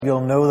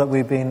You'll know that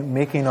we've been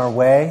making our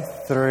way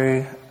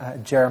through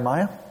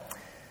Jeremiah.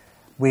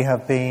 We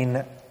have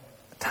been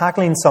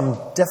tackling some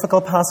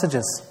difficult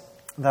passages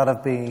that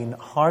have been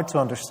hard to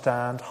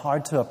understand,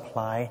 hard to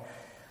apply.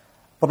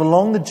 But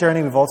along the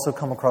journey, we've also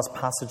come across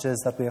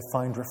passages that we have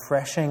found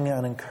refreshing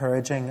and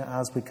encouraging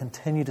as we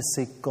continue to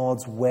seek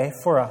God's way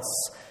for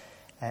us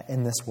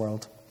in this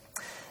world.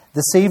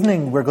 This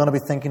evening, we're going to be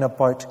thinking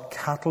about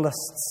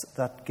catalysts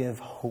that give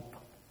hope.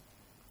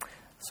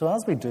 So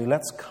as we do,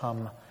 let's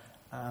come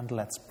and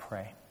let's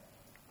pray.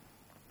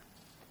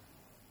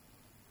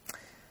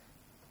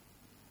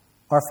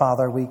 Our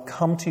Father, we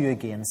come to you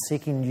again,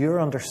 seeking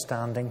your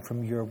understanding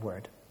from your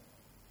word.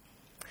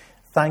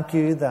 Thank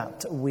you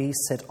that we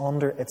sit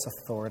under its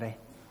authority,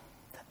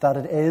 that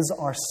it is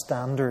our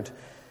standard,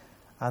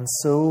 and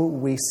so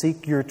we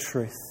seek your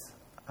truth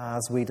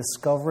as we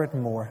discover it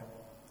more.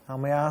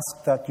 And we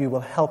ask that you will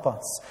help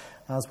us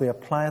as we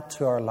apply it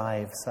to our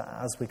lives,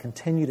 as we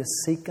continue to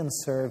seek and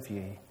serve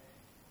you.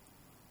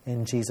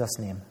 In Jesus'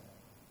 name,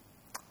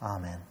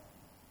 amen.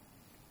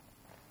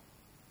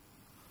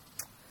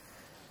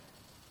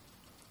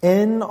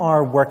 In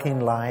our working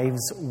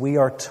lives, we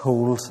are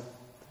told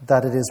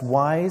that it is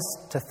wise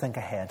to think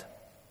ahead.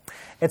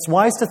 It's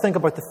wise to think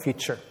about the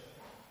future.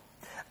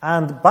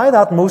 And by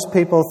that, most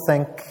people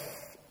think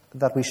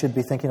that we should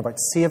be thinking about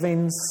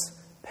savings,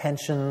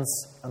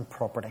 pensions, and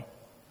property.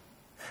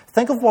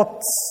 Think of what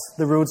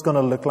the road's going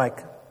to look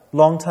like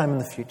long time in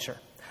the future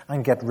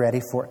and get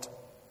ready for it.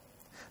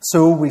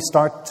 So we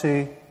start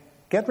to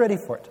get ready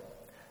for it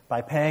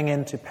by paying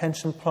into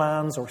pension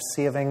plans or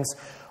savings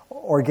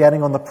or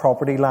getting on the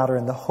property ladder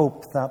in the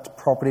hope that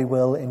property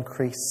will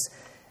increase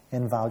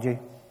in value.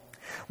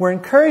 We're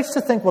encouraged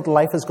to think what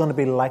life is going to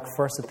be like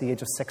for us at the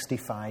age of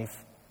 65.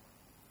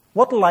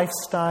 What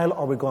lifestyle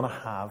are we going to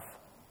have?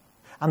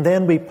 And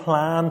then we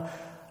plan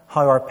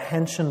how our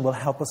pension will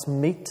help us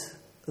meet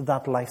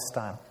that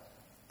lifestyle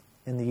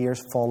in the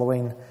years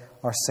following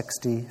our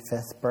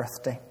 65th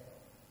birthday.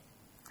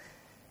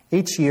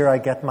 Each year I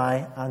get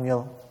my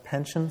annual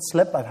pension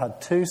slip. I've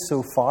had 2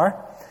 so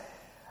far.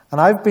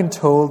 And I've been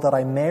told that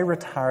I may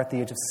retire at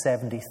the age of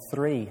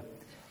 73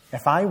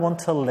 if I want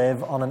to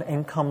live on an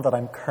income that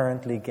I'm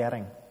currently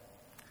getting.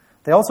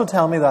 They also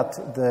tell me that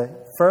the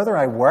further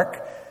I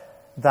work,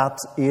 that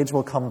age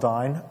will come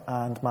down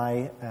and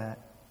my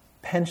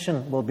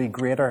pension will be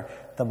greater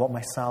than what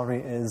my salary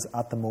is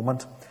at the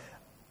moment.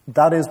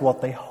 That is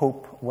what they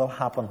hope will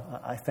happen.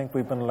 I think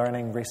we've been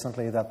learning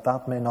recently that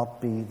that may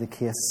not be the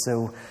case.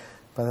 So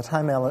by the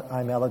time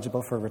I'm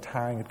eligible for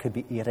retiring, it could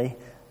be 80,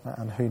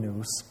 and who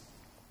knows.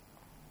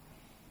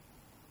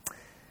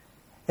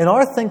 In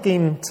our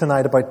thinking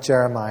tonight about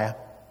Jeremiah,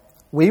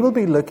 we will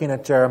be looking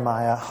at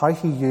Jeremiah, how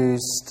he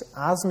used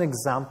as an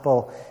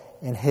example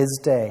in his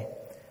day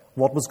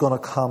what was going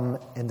to come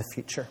in the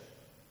future.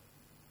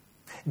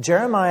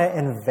 Jeremiah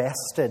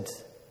invested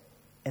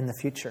in the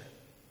future.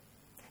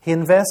 He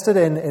invested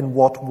in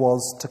what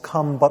was to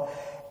come, but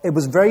it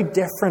was very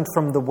different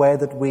from the way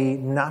that we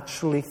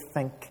naturally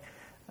think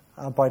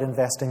about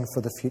investing for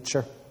the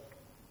future.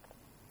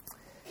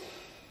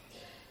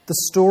 The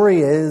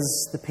story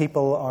is the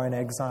people are in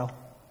exile.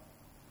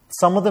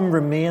 Some of them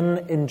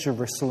remain in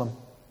Jerusalem.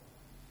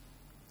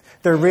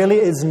 There really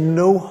is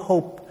no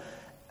hope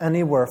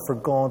anywhere for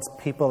God's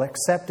people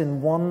except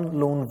in one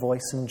lone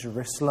voice in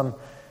Jerusalem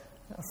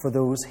for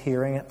those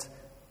hearing it.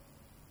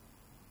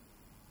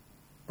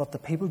 But the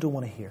people don't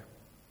want to hear.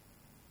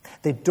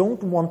 They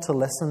don't want to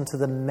listen to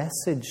the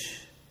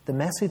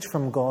message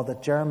from God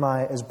that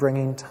Jeremiah is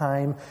bringing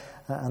time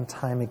and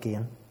time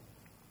again.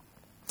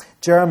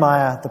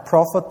 Jeremiah, the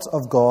prophet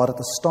of God, at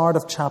the start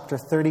of chapter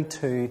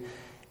 32,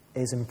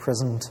 is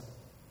imprisoned.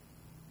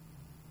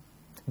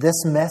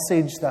 This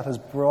message that he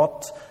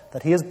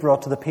has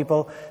brought to the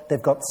people,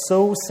 they've got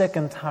so sick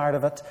and tired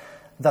of it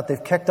that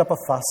they've kicked up a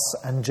fuss,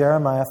 and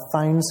Jeremiah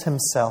finds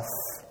himself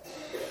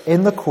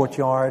in the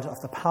courtyard of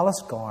the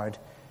palace guard,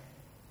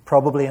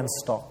 probably in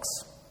stocks.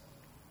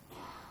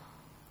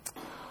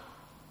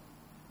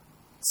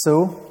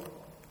 So,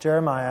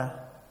 Jeremiah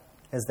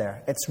is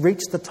there. It's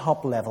reached the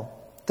top level.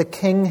 The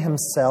king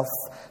himself,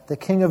 the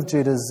king of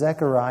Judah,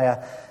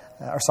 Zedekiah,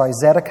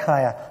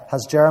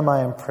 has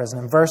Jeremiah in prison.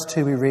 In verse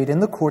 2 we read, in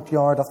the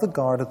courtyard of the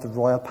guard at the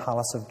royal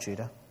palace of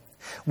Judah.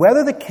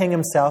 Whether the king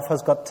himself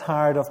has got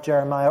tired of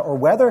Jeremiah or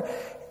whether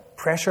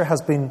pressure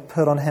has been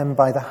put on him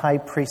by the high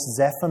priest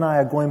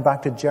Zephaniah, going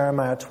back to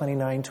Jeremiah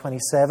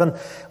 29:27,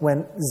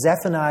 when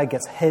Zephaniah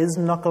gets his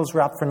knuckles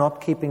rapped for not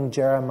keeping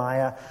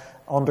Jeremiah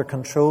under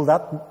control.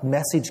 That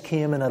message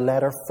came in a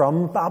letter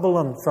from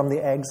Babylon, from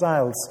the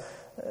exiles.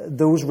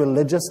 Those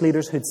religious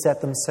leaders who'd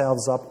set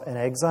themselves up in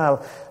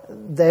exile,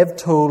 they've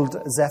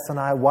told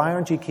Zephaniah, why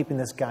aren't you keeping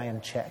this guy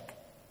in check?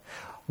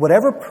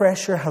 Whatever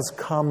pressure has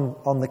come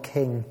on the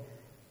king,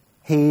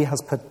 he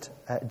has put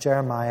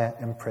Jeremiah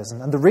in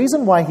prison. And the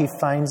reason why he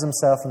finds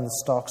himself in the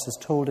stocks is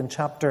told in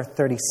chapter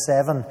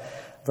 37,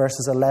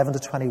 verses 11 to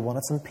 21.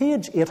 It's on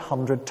page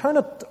 800. Turn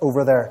it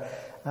over there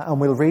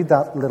and we'll read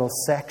that little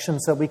section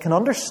so we can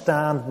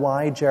understand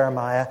why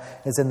Jeremiah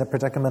is in the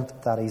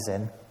predicament that he's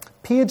in.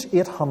 page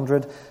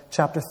 800,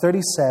 chapter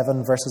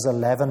 37, verses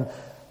 11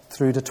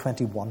 through to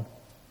 21.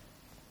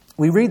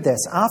 We read this: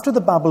 After the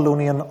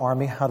Babylonian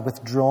army had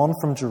withdrawn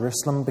from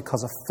Jerusalem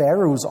because of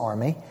Pharaoh's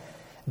army,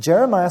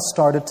 Jeremiah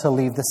started to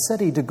leave the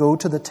city to go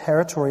to the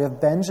territory of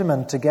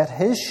Benjamin to get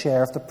his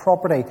share of the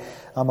property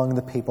among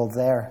the people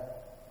there.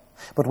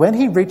 But when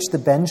he reached the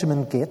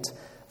Benjamin gate,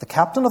 the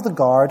captain of the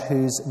guard,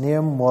 whose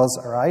name was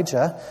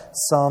Arijah,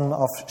 son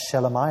of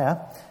Shelemiah,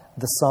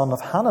 the son of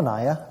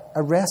Hananiah,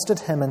 arrested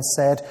him and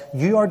said,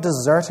 "You are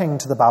deserting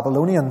to the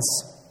Babylonians."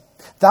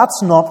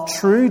 "That's not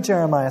true,"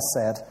 Jeremiah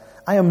said.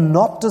 "I am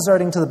not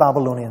deserting to the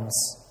Babylonians."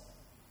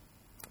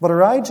 But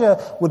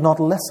Arijah would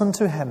not listen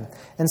to him.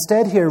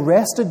 Instead, he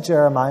arrested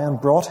Jeremiah and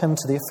brought him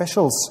to the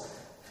officials.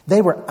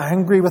 They were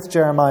angry with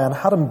Jeremiah and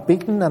had him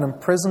beaten and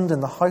imprisoned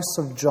in the house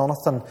of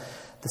Jonathan,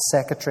 the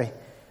secretary,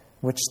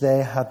 which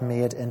they had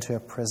made into a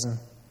prison.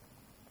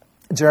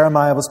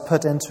 Jeremiah was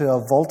put into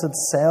a vaulted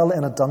cell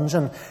in a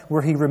dungeon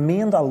where he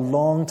remained a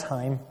long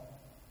time.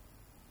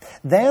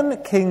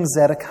 Then King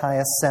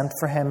Zedekiah sent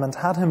for him and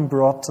had him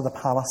brought to the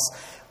palace,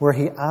 where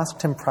he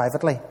asked him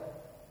privately,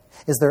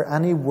 "Is there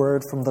any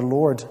word from the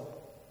Lord?"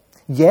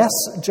 "Yes,"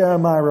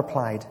 Jeremiah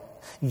replied,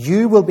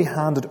 "you will be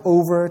handed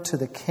over to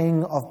the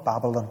king of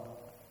Babylon."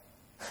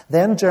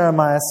 Then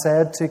Jeremiah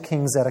said to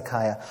King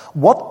Zedekiah,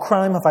 "What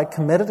crime have I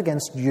committed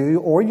against you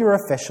or your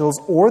officials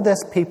or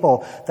this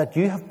people that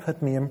you have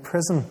put me in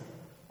prison?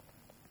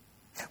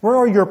 Where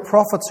are your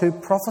prophets who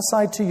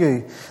prophesied to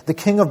you, 'The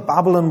king of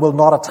Babylon will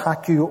not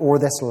attack you or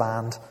this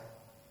land'?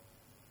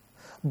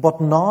 But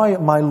now,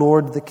 my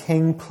lord the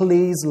king,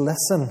 please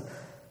listen.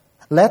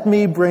 Let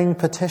me bring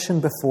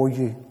petition before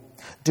you.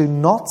 Do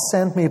not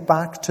send me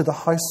back to the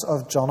house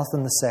of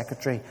Jonathan the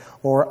secretary,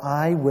 or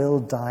I will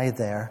die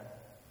there."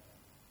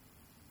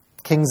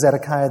 King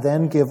Zedekiah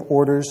then gave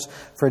orders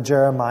for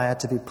Jeremiah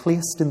to be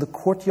placed in the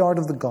courtyard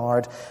of the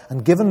guard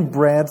and given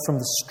bread from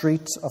the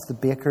street of the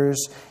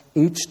bakers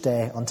each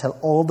day until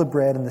all the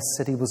bread in the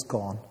city was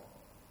gone.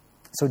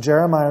 So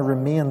Jeremiah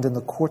remained in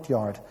the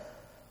courtyard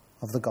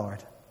of the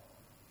guard.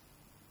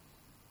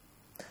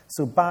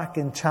 So back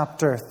in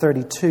chapter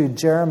 32,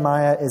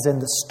 Jeremiah is in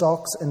the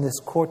stocks in this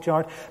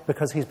courtyard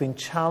because he's been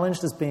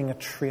challenged as being a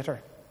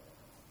traitor.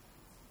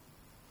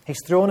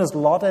 He's thrown his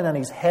lot in and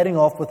he's heading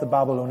off with the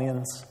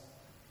Babylonians.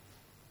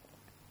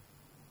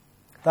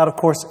 That, of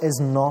course, is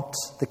not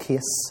the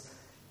case.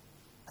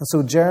 And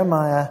so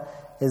Jeremiah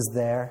is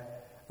there,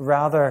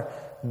 rather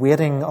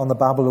waiting on the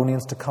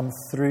Babylonians to come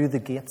through the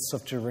gates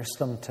of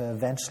Jerusalem to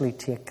eventually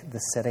take the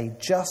city,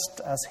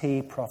 just as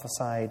he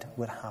prophesied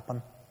would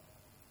happen.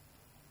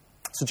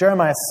 So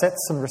Jeremiah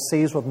sits and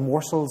receives what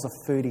morsels of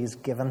food he's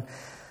given.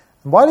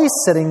 And while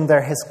he's sitting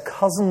there, his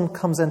cousin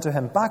comes into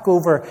him. Back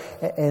over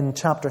in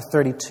chapter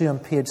 32 on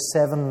page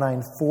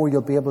 794,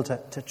 you'll be able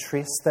to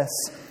trace this.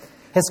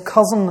 His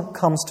cousin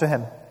comes to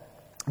him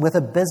with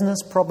a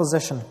business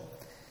proposition.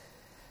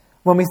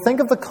 When we think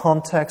of the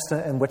context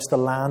in which the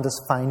land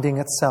is finding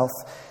itself,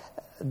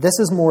 this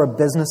is more a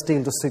business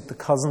deal to suit the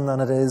cousin than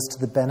it is to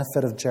the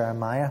benefit of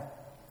Jeremiah.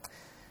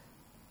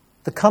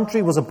 The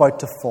country was about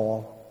to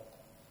fall.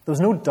 There was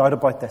no doubt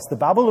about this. The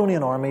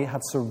Babylonian army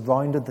had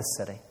surrounded the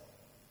city.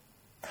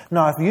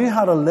 Now, if you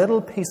had a little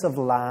piece of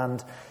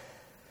land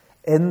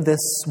in this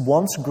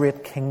once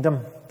great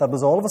kingdom that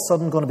was all of a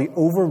sudden going to be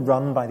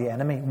overrun by the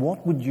enemy,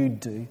 what would you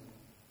do?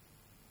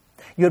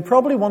 You'd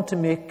probably want to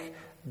make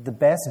the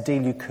best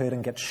deal you could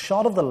and get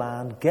shot of the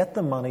land, get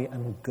the money,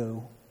 and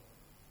go.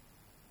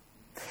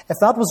 If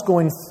that was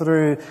going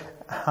through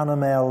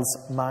Hananiah's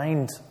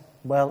mind,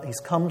 well, he's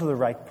come to the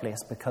right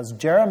place, because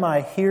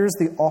Jeremiah hears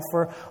the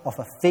offer of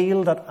a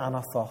field at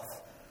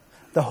Anathoth,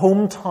 the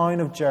hometown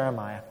of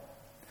Jeremiah.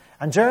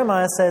 And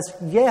Jeremiah says,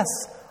 "Yes,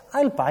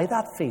 I'll buy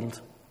that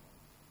field."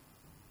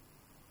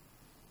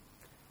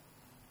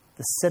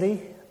 The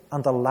city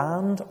and the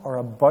land are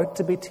about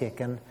to be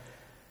taken,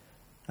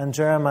 and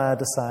Jeremiah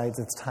decides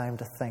it's time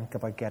to think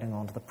about getting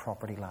onto the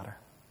property ladder.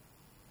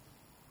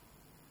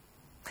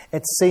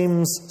 It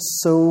seems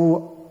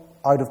so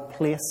out of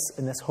place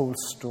in this whole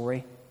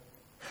story.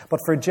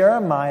 But for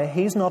Jeremiah,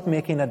 he's not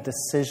making a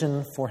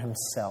decision for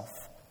himself.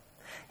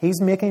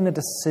 He's making a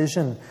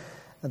decision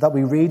that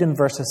we read in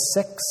verses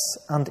 6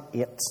 and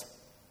 8.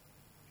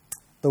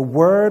 The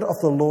word of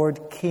the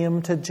Lord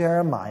came to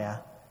Jeremiah,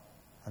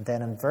 and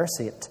then in verse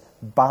 8,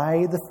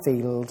 "Buy the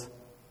field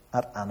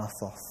at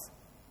Anathoth."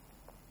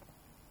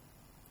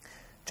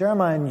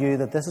 Jeremiah knew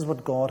that this is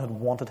what God had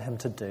wanted him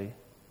to do,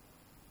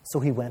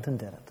 so he went and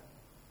did it.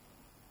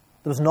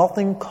 There was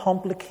nothing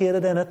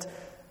complicated in it.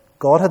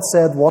 God had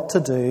said what to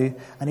do,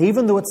 and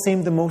even though it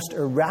seemed the most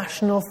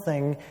irrational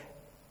thing,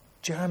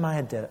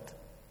 Jeremiah did it.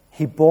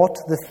 He bought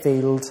the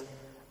field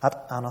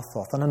at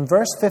Anathoth. And in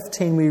verse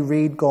 15 we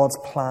read God's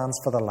plans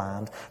for the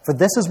land. "For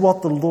this is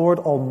what the Lord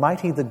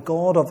Almighty, the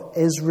God of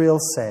Israel,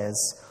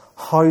 says,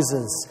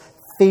 houses,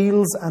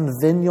 fields and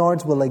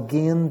vineyards will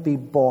again be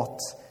bought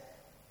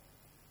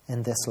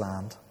in this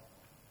land."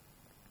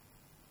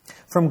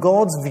 From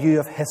God's view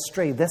of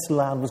history, this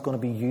land was going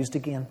to be used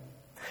again.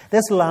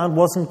 This land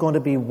wasn't going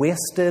to be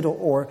wasted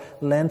or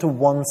lent to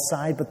one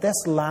side, but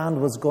this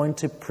land was going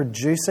to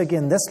produce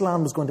again. This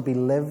land was going to be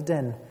lived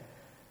in.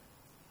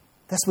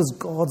 This was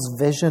God's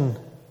vision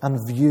and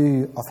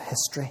view of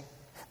history.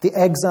 The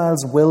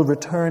exiles will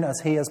return as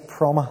He has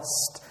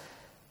promised.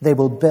 They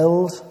will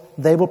build,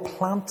 they will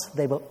plant,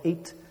 they will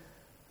eat,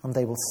 and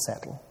they will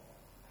settle.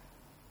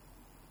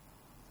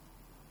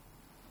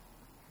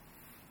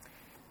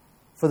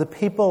 For the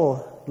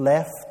people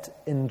left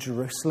in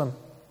Jerusalem,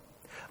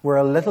 where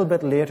a little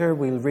bit later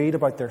we'll read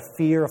about their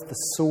fear of the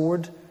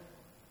sword,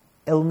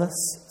 illness,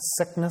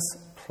 sickness,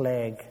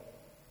 plague.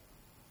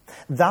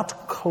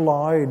 That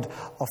cloud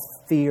of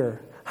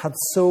fear had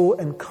so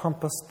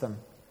encompassed them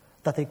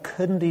that they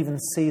couldn't even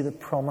see the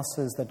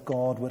promises that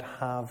God would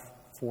have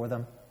for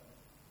them.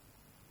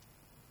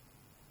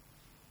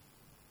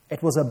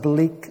 It was a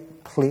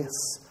bleak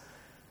place.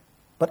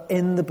 But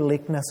in the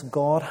bleakness,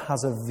 God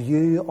has a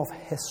view of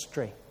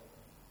history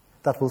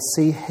that will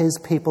see His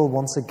people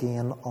once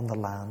again on the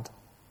land.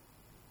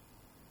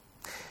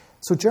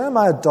 So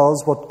Jeremiah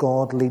does what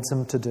God leads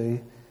him to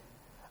do,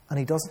 and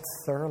he does it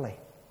thoroughly.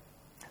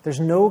 There's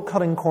no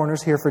cutting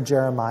corners here for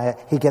Jeremiah.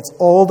 He gets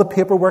all the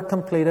paperwork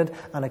completed,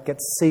 and it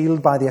gets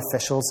sealed by the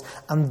officials,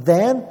 and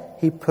then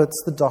he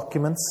puts the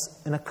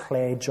documents in a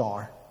clay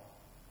jar.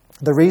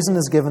 The reason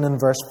is given in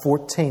verse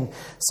 14,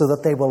 so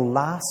that they will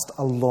last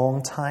a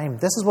long time.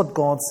 This is what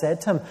God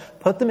said to him.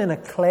 Put them in a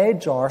clay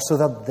jar so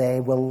that they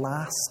will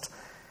last.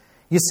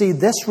 You see,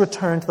 this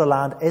return to the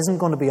land isn't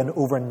going to be an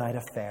overnight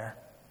affair.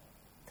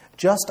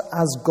 Just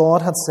as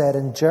God had said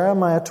in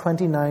Jeremiah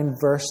 29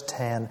 verse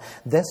 10,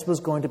 this was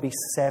going to be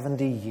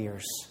 70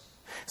 years.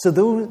 So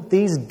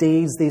these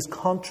deeds, these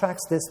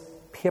contracts, this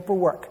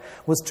paperwork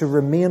was to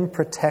remain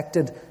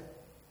protected,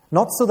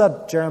 not so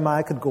that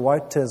Jeremiah could go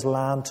out to his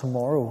land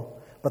tomorrow,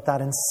 but that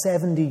in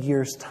 70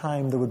 years'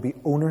 time there would be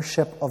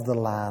ownership of the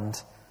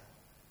land.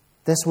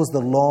 This was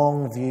the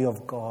long view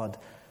of God,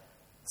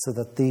 so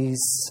that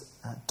these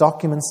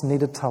documents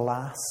needed to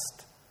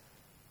last,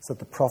 so that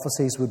the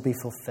prophecies would be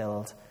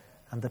fulfilled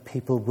and the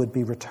people would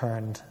be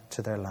returned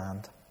to their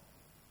land.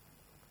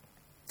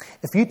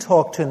 If you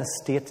talk to an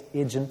estate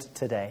agent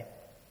today,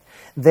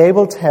 they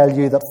will tell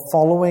you that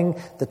following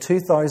the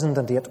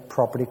 2008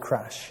 property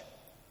crash,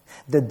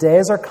 the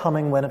days are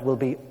coming when it will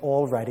be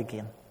all right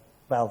again.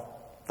 Well,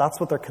 that's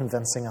what they're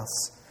convincing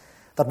us.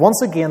 That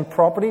once again,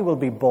 property will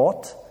be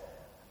bought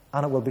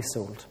and it will be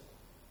sold.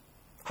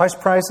 House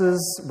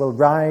prices will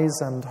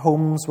rise and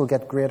homes will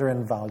get greater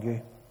in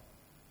value.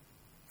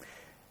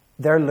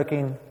 They're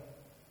looking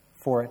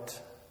for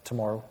it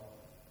tomorrow.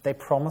 They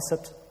promise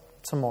it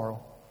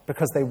tomorrow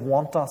because they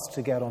want us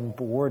to get on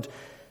board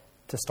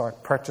to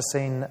start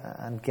purchasing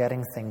and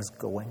getting things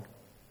going.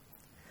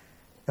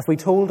 If we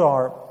told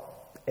our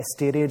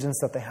estate agents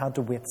that they had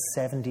to wait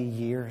 70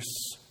 years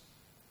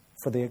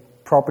for the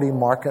property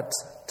market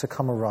to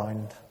come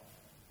around,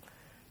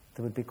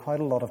 there would be quite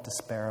a lot of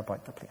despair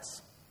about the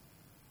place.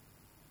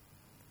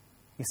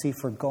 You see,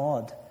 for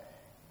God,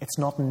 it's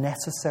not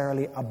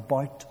necessarily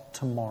about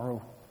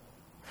tomorrow.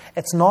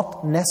 It's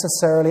not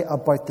necessarily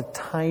about the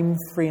time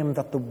frame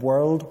that the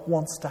world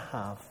wants to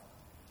have,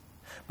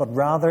 but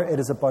rather it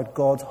is about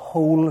God's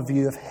whole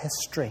view of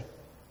history.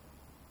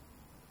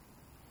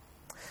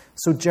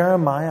 So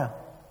Jeremiah,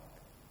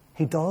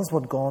 he does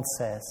what God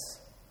says,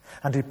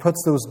 and he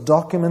puts those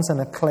documents in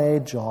a clay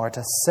jar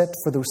to sit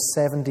for those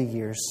 70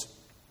 years.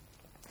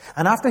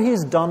 And after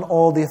he's done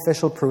all the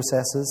official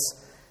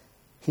processes,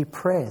 he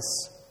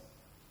prays.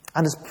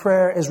 And his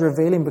prayer is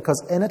revealing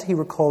because in it he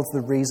recalls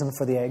the reason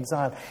for the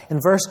exile. In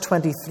verse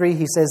 23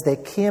 he says, "They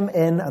came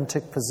in and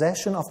took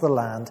possession of the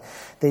land.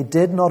 They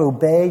did not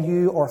obey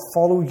you or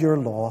follow your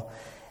law.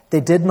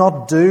 They did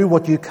not do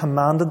what you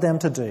commanded them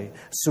to do.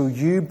 So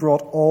you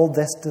brought all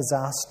this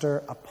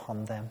disaster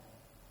upon them."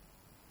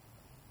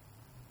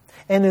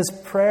 In his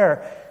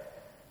prayer,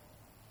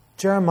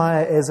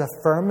 Jeremiah is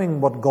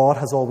affirming what God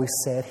has always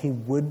said he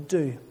would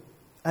do.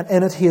 And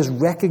in it he is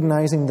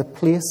recognizing the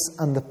place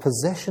and the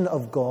position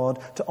of God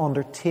to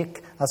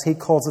undertake, as he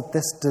calls it,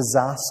 this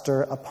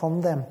disaster upon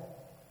them.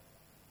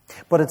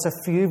 But it's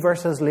a few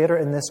verses later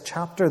in this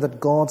chapter that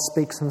God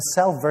speaks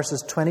himself,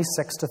 verses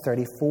 26 to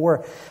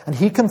 34, and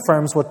he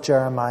confirms what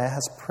Jeremiah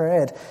has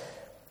prayed.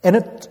 In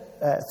it,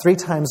 3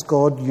 times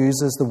God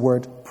uses the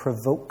word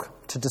provoke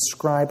to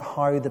describe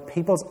how the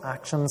people's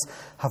actions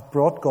have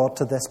brought God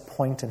to this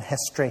point in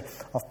history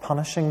of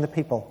punishing the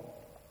people.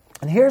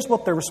 And here's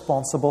what they're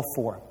responsible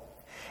for.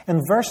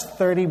 In verse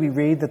 30, we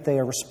read that they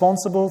are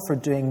responsible for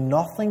doing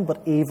nothing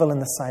but evil in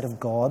the sight of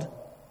God,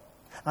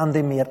 and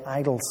they made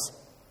idols.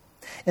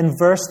 In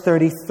verse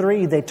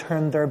 33, they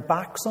turned their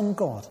backs on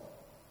God.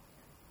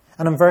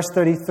 And in verse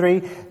 33,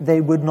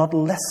 they would not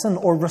listen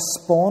or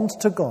respond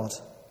to God.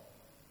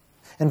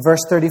 In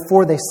verse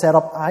 34, they set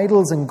up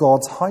idols in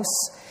God's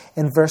house.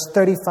 In verse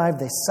 35,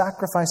 they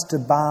sacrificed to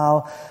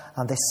Baal,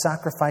 and they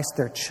sacrificed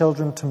their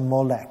children to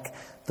Molech,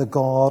 the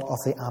god of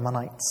the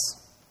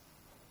Ammonites.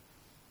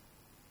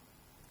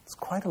 It's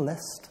quite a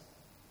list.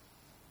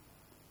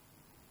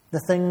 The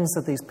things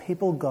that these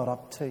people got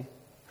up to,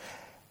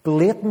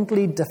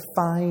 blatantly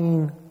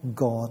defying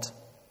God.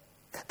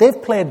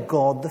 They've played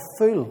God the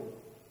fool.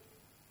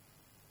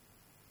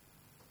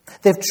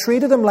 They've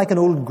treated him like an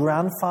old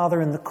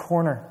grandfather in the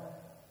corner,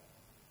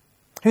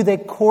 who they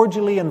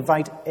cordially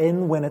invite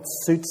in when it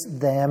suits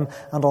them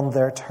and on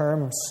their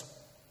terms.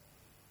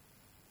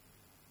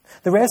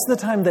 The rest of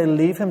the time they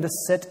leave him to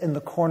sit in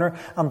the corner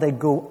and they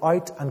go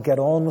out and get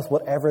on with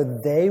whatever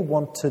they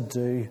want to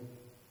do.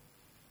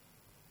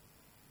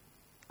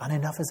 And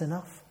enough is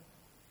enough.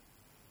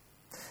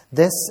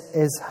 This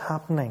is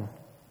happening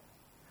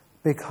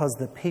because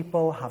the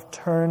people have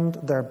turned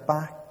their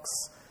backs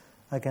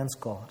against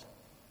God.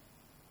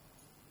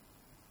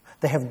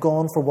 They have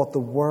gone for what the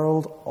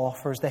world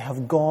offers. They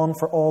have gone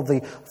for all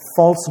the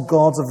false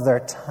gods of their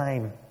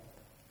time.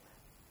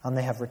 And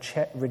they have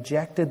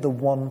rejected the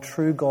one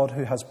true God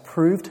who has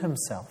proved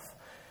himself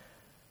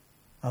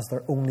as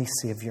their only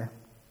Saviour.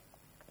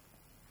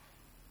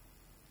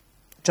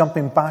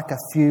 Jumping back a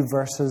few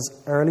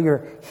verses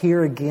earlier,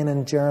 here again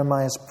in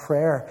Jeremiah's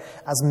prayer,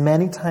 as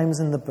many times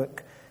in the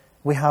book,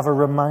 we have a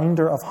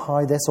reminder of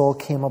how this all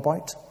came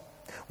about.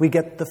 We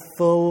get the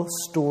full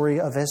story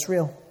of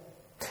Israel.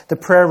 The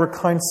prayer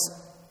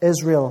recounts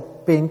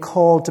Israel being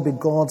called to be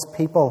God's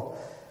people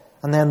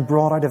and then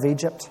brought out of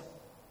Egypt.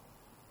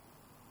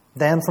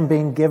 Then from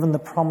being given the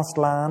promised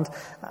land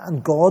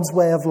and God's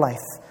way of life,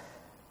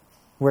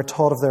 we're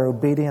taught of their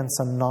obedience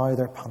and now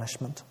their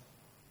punishment.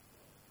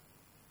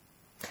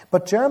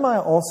 But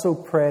Jeremiah also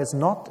prays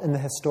not in the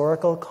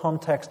historical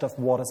context of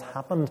what has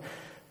happened,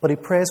 but he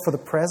prays for the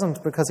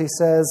present, because he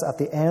says at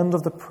the end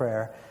of the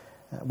prayer,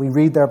 we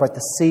read there about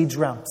the siege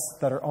ramps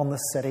that are on the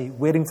city,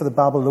 waiting for the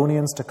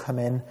Babylonians to come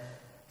in.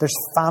 There's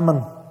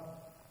famine.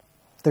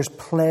 There's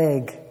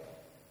plague.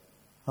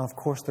 And of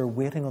course, they're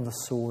waiting on the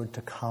sword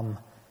to come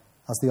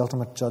as the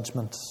ultimate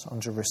judgment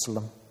on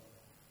Jerusalem.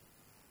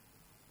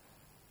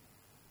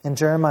 In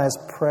Jeremiah's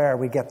prayer,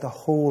 we get the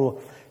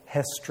whole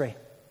history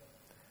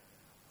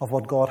of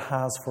what God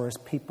has for his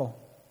people.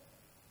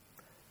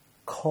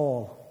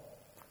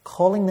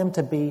 Calling them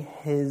to be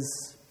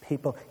his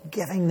people,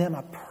 giving them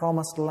a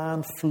promised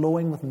land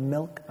flowing with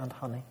milk and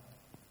honey.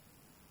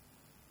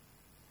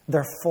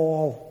 Their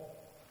fall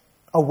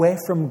away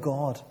from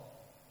God,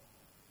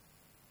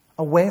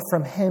 away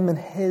from him and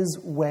his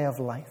way of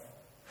life,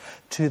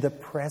 to the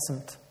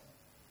present,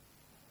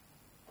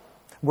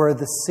 where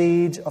the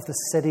siege of the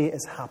city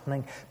is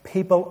happening.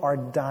 People are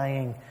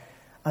dying,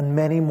 and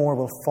many more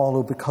will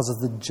follow because of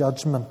the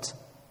judgment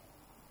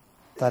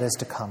that is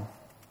to come.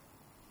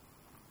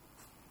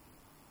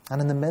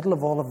 And in the middle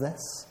of all of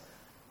this,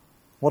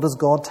 what does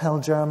God tell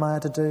Jeremiah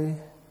to do?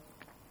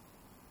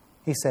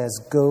 He says,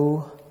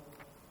 go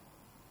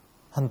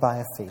and buy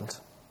a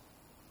field.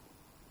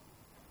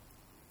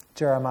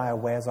 Jeremiah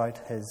weighs out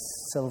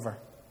his silver.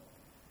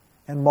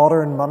 In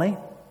modern money,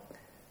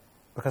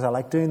 because I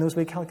like doing those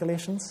wee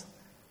calculations,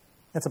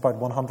 it's about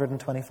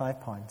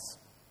 £125.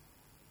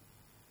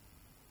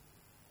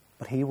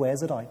 But he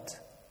weighs it out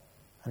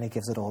and he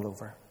gives it all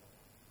over.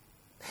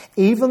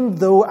 Even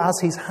though as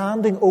he's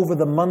handing over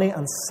the money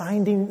and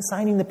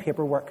signing the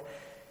paperwork,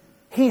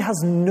 he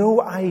has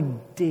no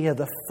idea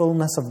the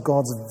fullness of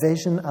God's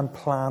vision and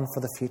plan for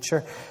the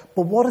future.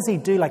 But what does he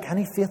do? Like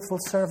any faithful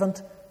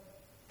servant,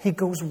 he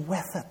goes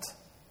with it.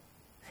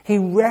 He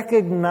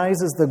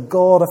recognizes the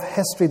God of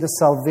history, the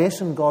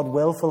salvation God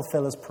will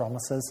fulfill his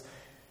promises.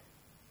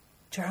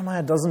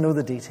 Jeremiah doesn't know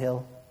the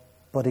detail,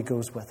 but he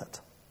goes with it.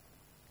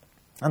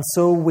 And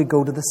so we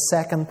go to the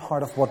second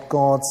part of what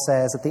God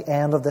says at the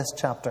end of this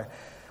chapter.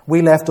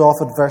 We left off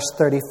at verse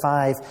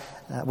 35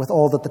 with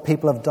all that the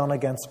people have done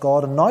against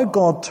God. And now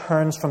God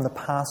turns from the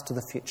past to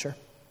the future.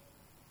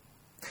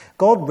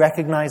 God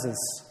recognizes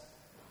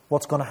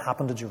what's going to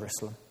happen to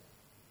Jerusalem.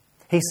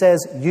 He says,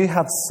 you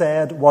have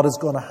said what is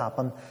going to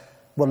happen.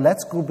 Well,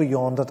 let's go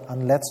beyond it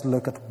and let's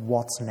look at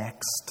what's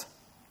next.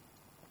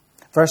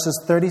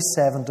 Verses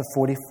 37 to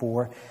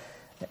 44,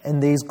 in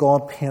these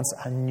God paints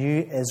a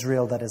new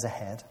Israel that is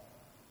ahead.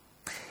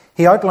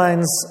 He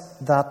outlines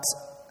that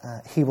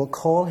he will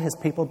call his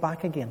people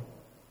back again.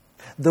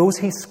 Those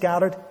he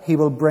scattered, he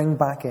will bring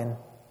back in.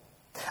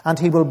 And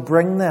he will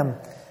bring them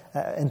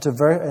in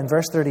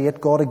verse 38,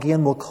 God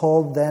again will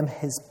call them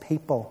his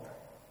people.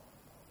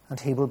 And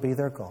he will be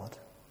their God.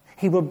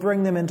 He will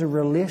bring them into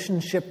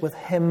relationship with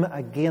him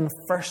again,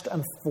 first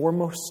and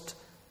foremost.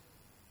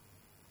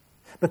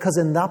 Because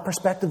in that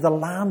perspective, the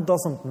land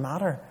doesn't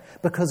matter.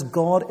 Because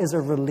God is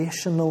a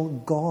relational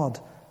God.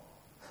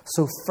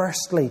 So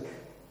firstly,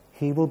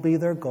 he will be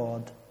their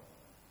God.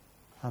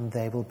 And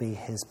they will be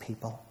his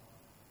people.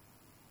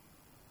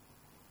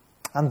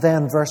 And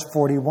then verse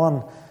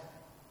 41,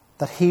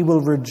 that he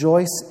will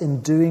rejoice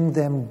in doing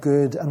them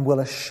good and will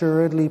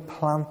assuredly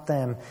plant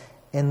them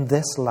in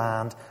this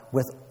land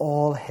with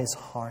all his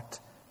heart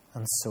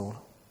and soul.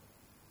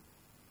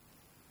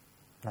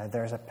 Now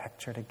there's a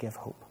picture to give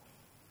hope.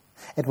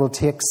 It will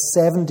take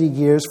 70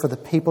 years for the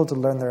people to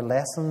learn their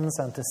lessons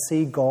and to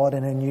see God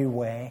in a new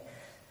way.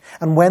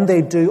 And when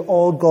they do,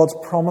 all God's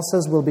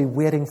promises will be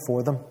waiting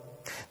for them.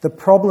 The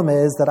problem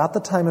is that at the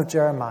time of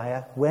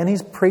Jeremiah, when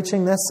he's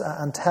preaching this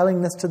and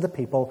telling this to the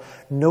people,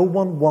 no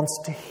one wants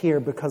to hear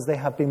because they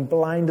have been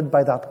blinded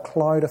by that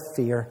cloud of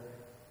fear.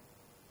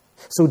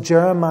 So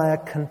Jeremiah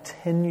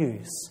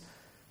continues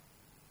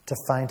to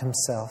find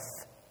himself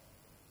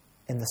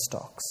in the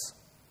stocks.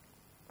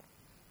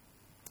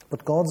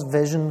 But God's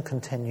vision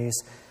continues,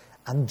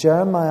 and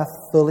Jeremiah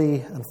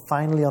fully and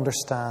finally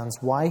understands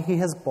why he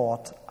has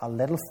bought a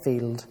little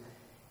field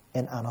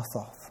in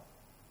Anathoth.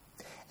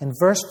 In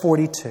verse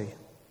 42,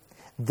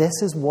 this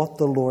is what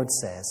the Lord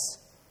says: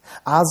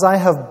 "As I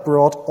have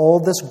brought all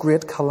this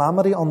great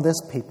calamity on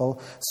this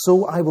people,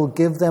 so I will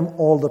give them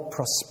all the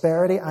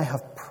prosperity I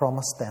have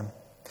promised them.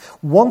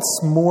 Once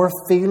more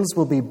fields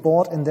will be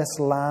bought in this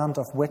land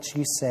of which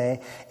you say,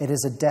 it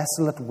is a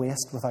desolate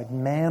waste without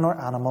men or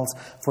animals,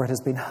 for it has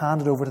been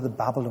handed over to the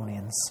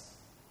Babylonians.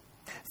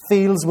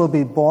 Fields will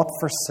be bought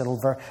for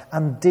silver,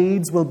 and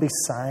deeds will be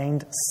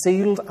signed,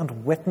 sealed,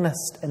 and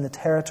witnessed in the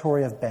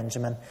territory of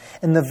Benjamin,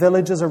 in the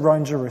villages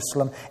around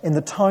Jerusalem, in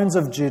the towns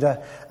of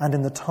Judah, and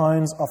in the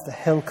towns of the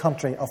hill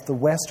country, of the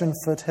western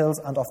foothills,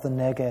 and of the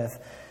Negev,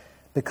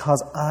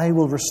 because I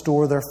will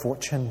restore their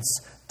fortunes,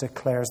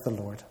 declares the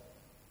Lord."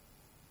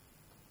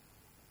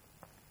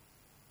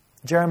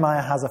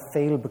 Jeremiah has a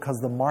feel because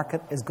the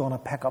market is going to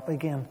pick up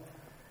again.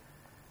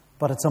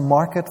 But it's a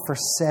market for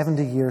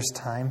 70 years'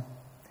 time.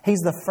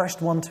 He's the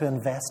first one to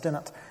invest in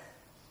it.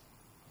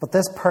 But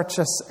this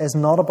purchase is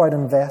not about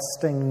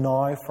investing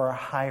now for a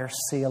higher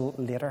sale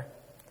later.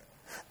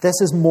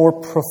 This is more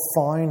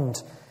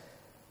profound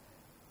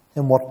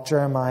in what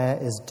Jeremiah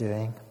is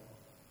doing.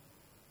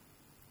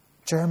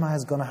 Jeremiah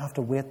is going to have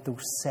to wait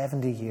those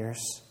 70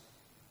 years.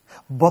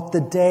 But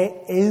the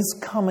day is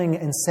coming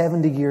in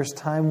 70 years'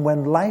 time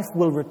when life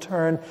will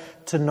return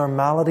to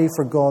normality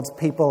for God's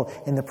people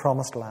in the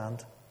promised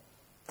land.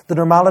 The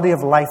normality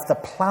of life, the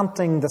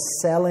planting, the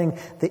selling,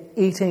 the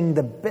eating,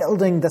 the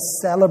building, the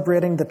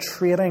celebrating, the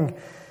trading,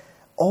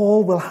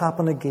 all will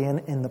happen again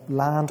in the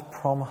land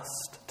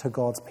promised to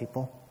God's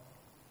people.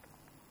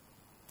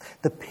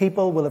 The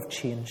people will have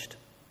changed.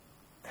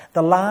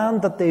 The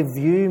land that they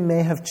view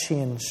may have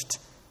changed.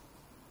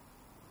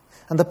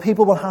 And the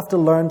people will have to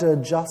learn to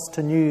adjust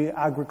to new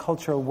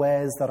agricultural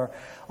ways that are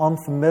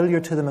unfamiliar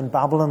to them in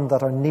Babylon,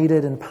 that are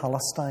needed in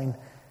Palestine.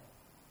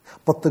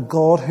 But the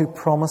God who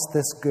promised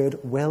this good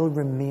will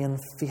remain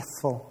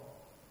faithful.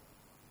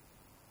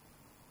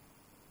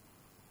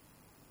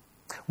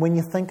 When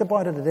you think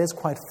about it, it is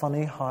quite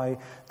funny how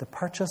the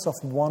purchase of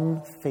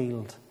one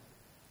field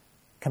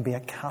can be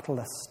a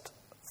catalyst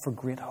for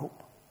great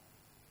hope.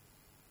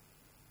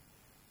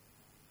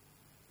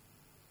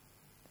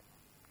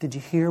 Did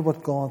you hear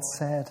what God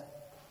said?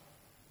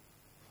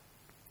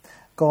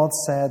 God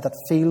said that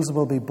fields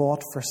will be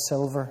bought for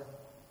silver,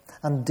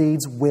 and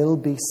deeds will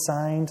be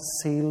signed,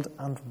 sealed,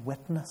 and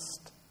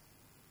witnessed.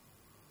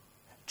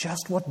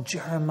 Just what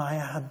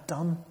Jeremiah had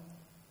done.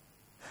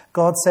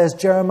 God says,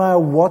 Jeremiah,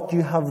 what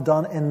you have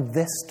done in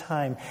this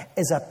time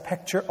is a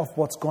picture of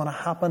what's going to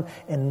happen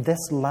in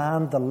this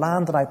land, the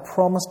land that I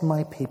promised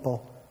my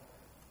people.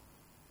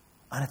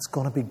 And it's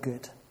going to be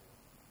good.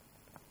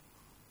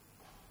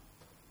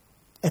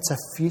 It's a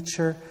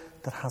future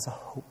that has a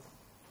hope.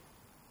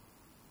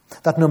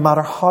 That no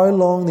matter how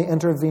long the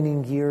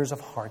intervening years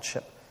of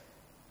hardship,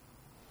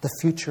 the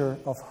future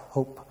of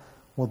hope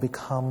will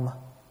become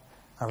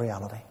a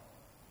reality.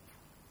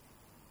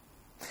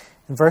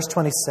 In verse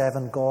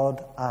 27,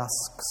 God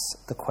asks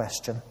the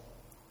question,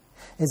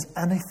 is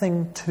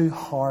anything too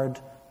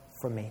hard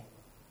for me?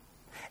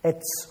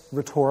 It's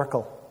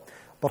rhetorical,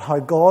 but how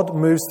God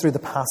moves through the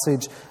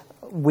passage,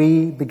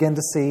 we begin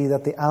to see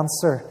that the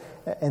answer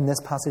in this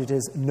passage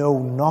is no,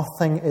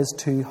 nothing is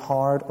too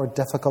hard or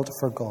difficult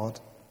for God.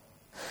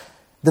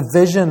 The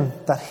vision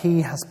that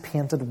he has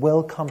painted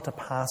will come to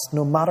pass,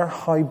 no matter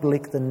how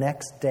bleak the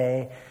next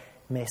day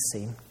may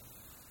seem.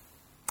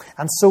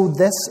 And so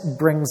this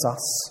brings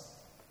us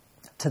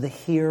to the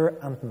here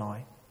and now.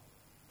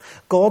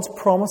 God's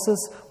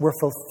promises were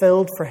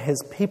fulfilled for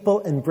his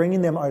people in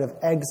bringing them out of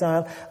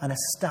exile and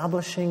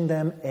establishing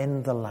them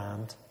in the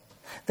land.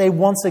 They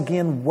once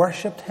again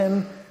worshipped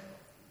him.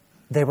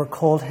 They were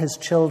called his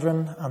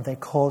children, and they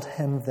called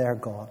him their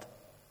God.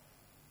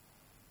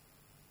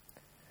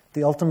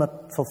 The ultimate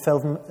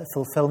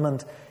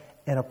fulfillment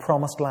in a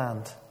promised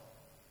land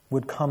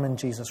would come in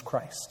Jesus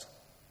Christ.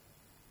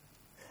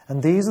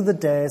 And these are the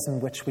days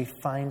in which we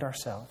find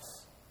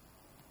ourselves.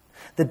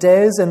 The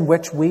days in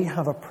which we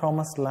have a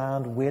promised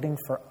land waiting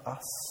for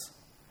us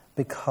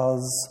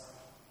because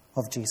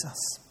of Jesus.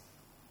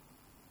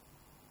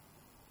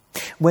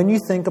 When you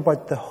think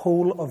about the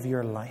whole of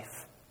your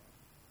life,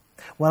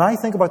 when I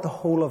think about the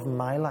whole of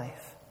my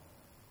life,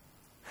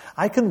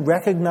 I can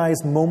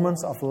recognize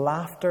moments of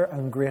laughter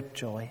and great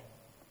joy.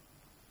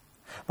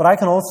 But I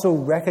can also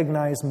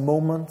recognize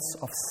moments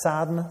of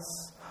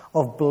sadness,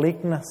 of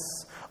bleakness,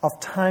 of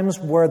times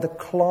where the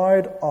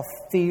cloud of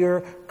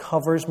fear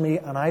covers me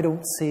and I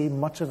don't see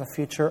much of a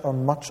future or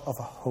much of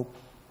a hope.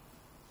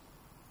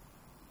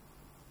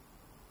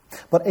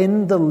 But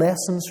in the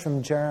lessons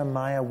from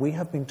Jeremiah, we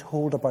have been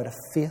told about a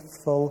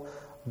faithful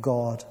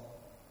God.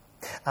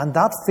 And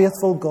that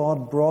faithful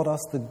God brought us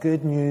the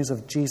good news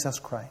of Jesus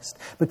Christ.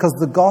 Because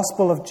the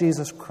gospel of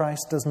Jesus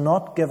Christ does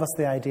not give us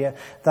the idea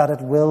that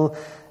it will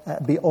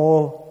be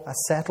all a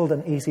settled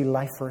and easy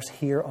life for us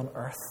here on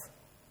earth.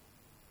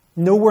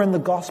 Nowhere in the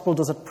gospel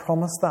does it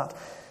promise that.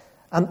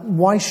 And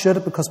why should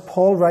it? Because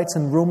Paul writes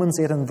in Romans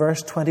 8 and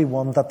verse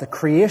 21 that the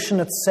creation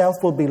itself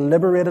will be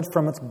liberated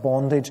from its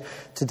bondage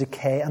to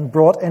decay and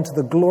brought into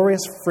the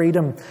glorious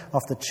freedom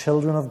of the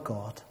children of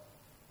God.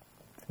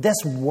 This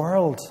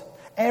world,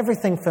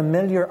 everything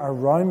familiar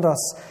around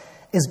us,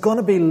 is going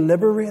to be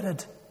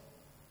liberated.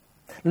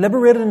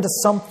 Liberated into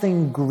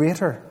something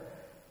greater,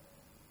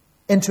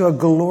 into a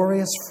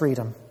glorious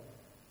freedom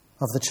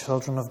of the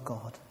children of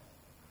God.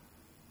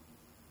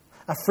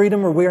 A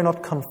freedom where we are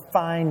not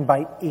confined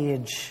by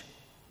age,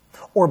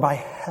 or by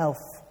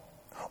health,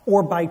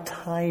 or by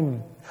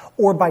time,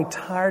 or by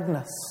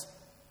tiredness.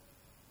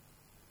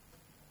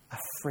 A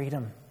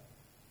freedom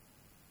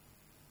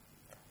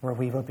where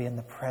we will be in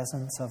the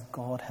presence of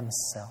God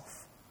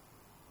Himself.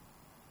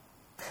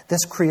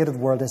 This created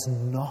world is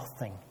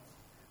nothing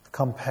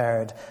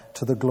compared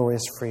to the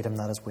glorious freedom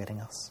that is waiting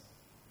us.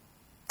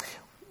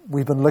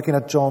 We've been looking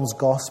at John's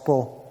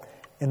Gospel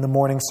in the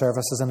morning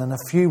services, and in a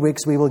few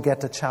weeks we will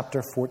get to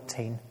chapter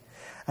 14.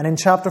 And in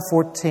chapter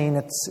 14,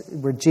 it's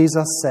where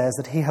Jesus says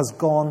that He has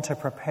gone to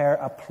prepare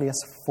a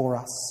place for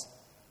us.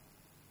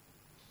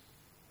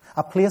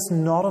 A place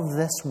not of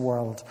this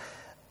world,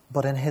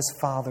 but in His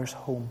Father's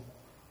home.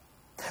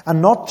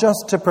 And not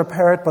just to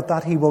prepare it, but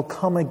that He will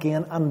come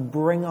again and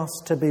bring us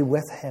to be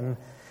with Him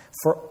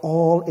for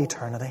all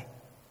eternity.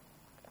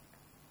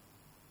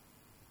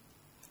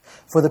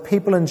 For the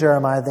people in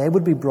Jeremiah, they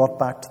would be brought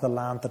back to the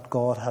land that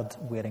God had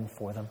waiting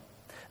for them.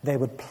 They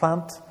would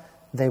plant,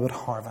 they would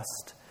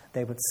harvest.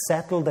 They would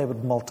settle, they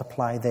would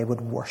multiply, they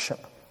would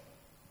worship.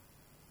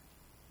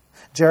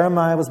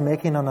 Jeremiah was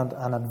making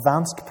an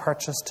advanced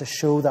purchase to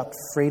show that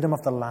freedom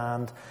of the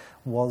land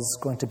was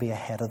going to be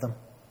ahead of them.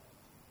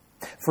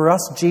 For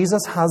us,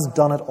 Jesus has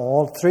done it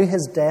all through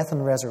His death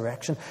and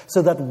resurrection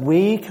so that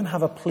we can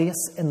have a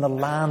place in the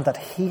land that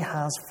He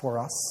has for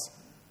us.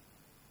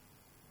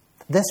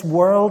 This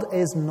world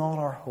is not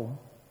our home.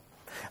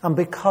 And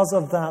because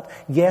of that,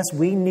 yes,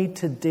 we need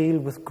to deal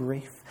with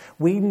grief.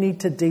 We need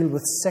to deal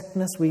with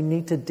sickness. We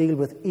need to deal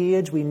with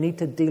age. We need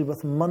to deal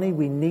with money.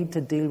 We need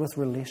to deal with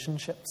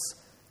relationships.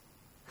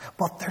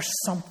 But there's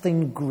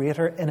something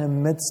greater in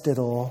amidst it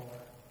all.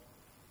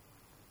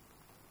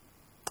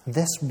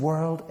 This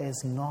world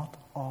is not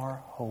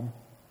our home.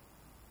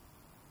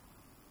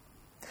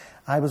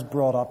 I was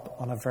brought up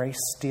on a very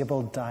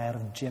stable diet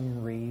of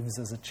Jim Reeves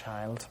as a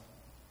child.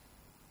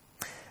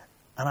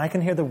 And I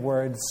can hear the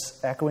words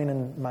echoing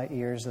in my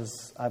ears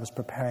as I was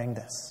preparing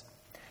this.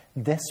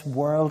 This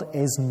world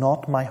is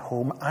not my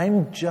home.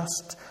 I'm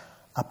just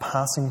a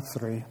passing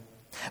through.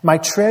 My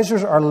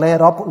treasures are laid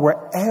up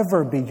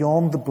wherever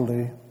beyond the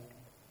blue.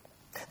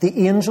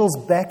 The angels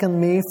beckon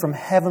me from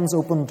heaven's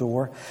open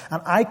door,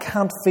 and I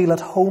can't feel at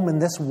home in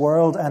this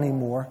world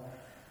anymore.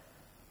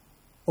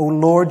 Oh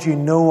Lord, you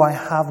know I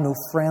have no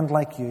friend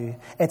like you.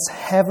 It's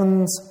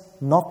heaven's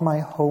not my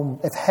home.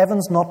 If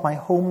heaven's not my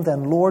home,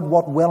 then Lord,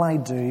 what will I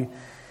do?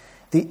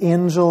 The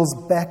angels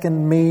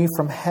beckon me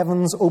from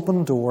heaven's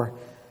open door,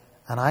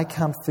 and I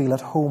can't feel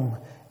at home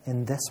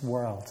in this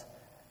world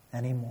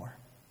anymore.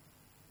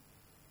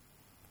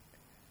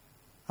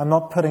 I'm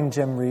not putting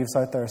Jim Reeves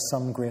out there as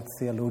some great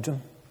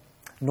theologian,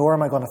 nor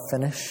am I going to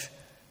finish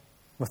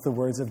with the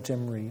words of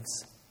Jim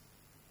Reeves.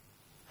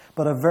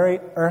 But a very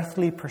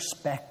earthly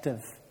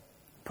perspective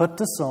put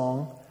to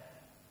song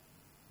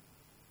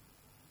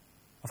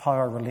of how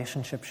our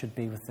relationship should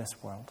be with this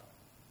world.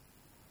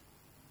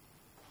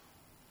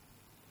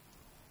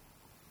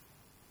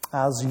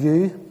 As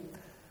you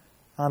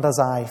and as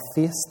I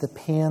face the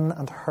pain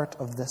and hurt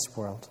of this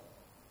world,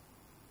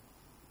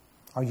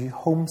 are you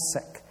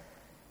homesick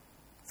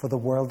for the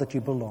world that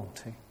you belong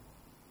to?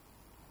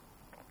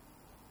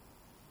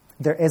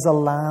 There is a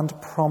land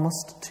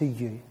promised to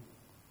you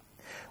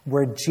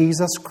where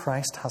Jesus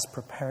Christ has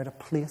prepared a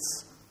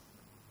place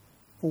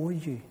for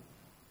you.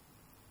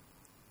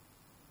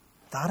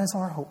 That is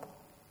our hope.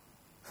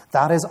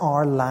 That is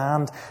our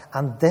land.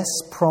 And this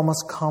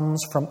promise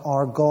comes from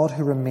our God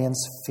who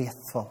remains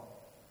faithful.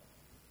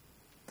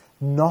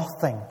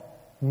 Nothing,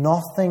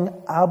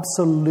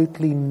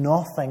 absolutely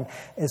nothing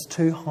is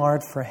too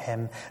hard for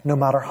Him, no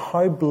matter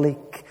how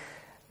bleak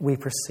we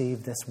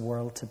perceive this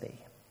world to be.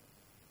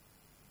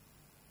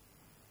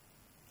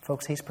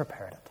 Folks, He's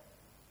prepared it.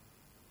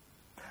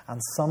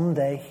 And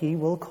someday He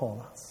will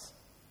call us.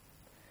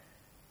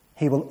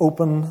 He will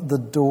open the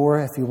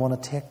door, if you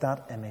want to take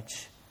that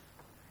image,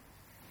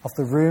 of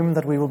the room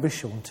that we will be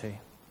shown to.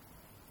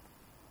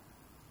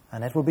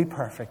 And it will be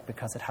perfect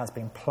because it has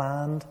been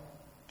planned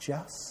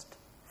just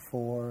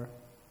for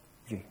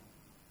you.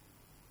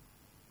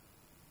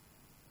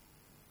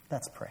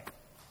 Let's pray.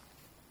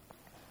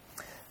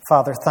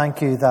 Father,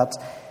 thank you that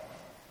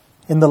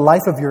in the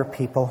life of your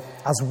people,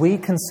 as we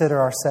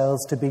consider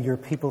ourselves to be your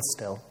people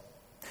still.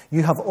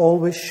 You have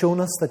always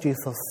shown us that you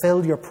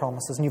fulfill your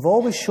promises, and you've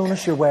always shown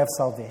us your way of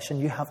salvation.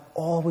 You have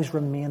always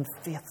remained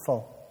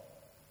faithful.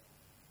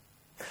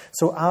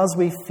 So as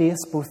we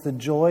face both the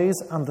joys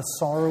and the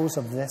sorrows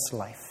of this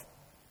life,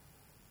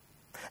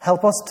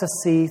 help us to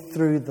see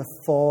through the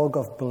fog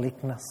of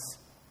bleakness,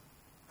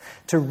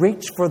 to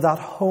reach for that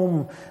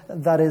home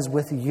that is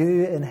with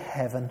you in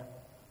heaven,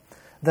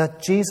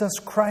 that Jesus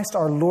Christ,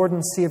 our Lord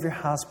and Savior,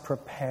 has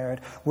prepared,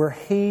 where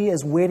He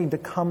is waiting to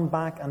come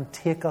back and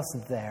take us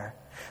there.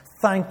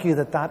 Thank you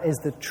that that is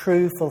the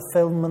true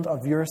fulfillment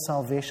of your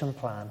salvation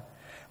plan,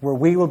 where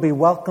we will be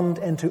welcomed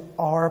into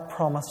our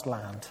promised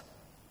land.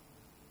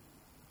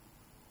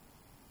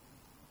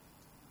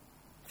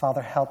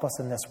 Father, help us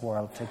in this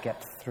world to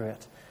get through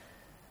it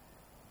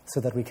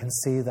so that we can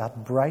see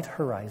that bright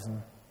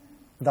horizon,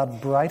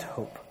 that bright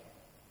hope.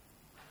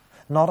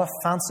 Not a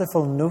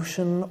fanciful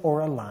notion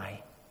or a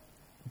lie,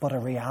 but a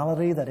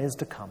reality that is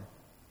to come.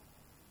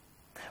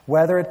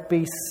 Whether it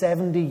be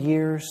 70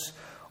 years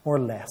or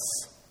less,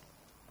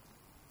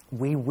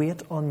 we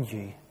wait on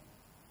you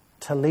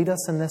to lead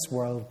us in this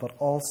world, but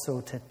also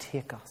to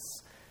take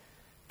us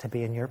to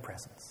be in your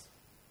presence.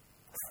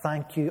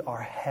 Thank you,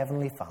 our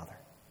Heavenly Father.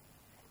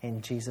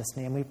 In Jesus'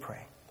 name we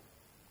pray.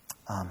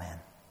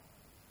 Amen.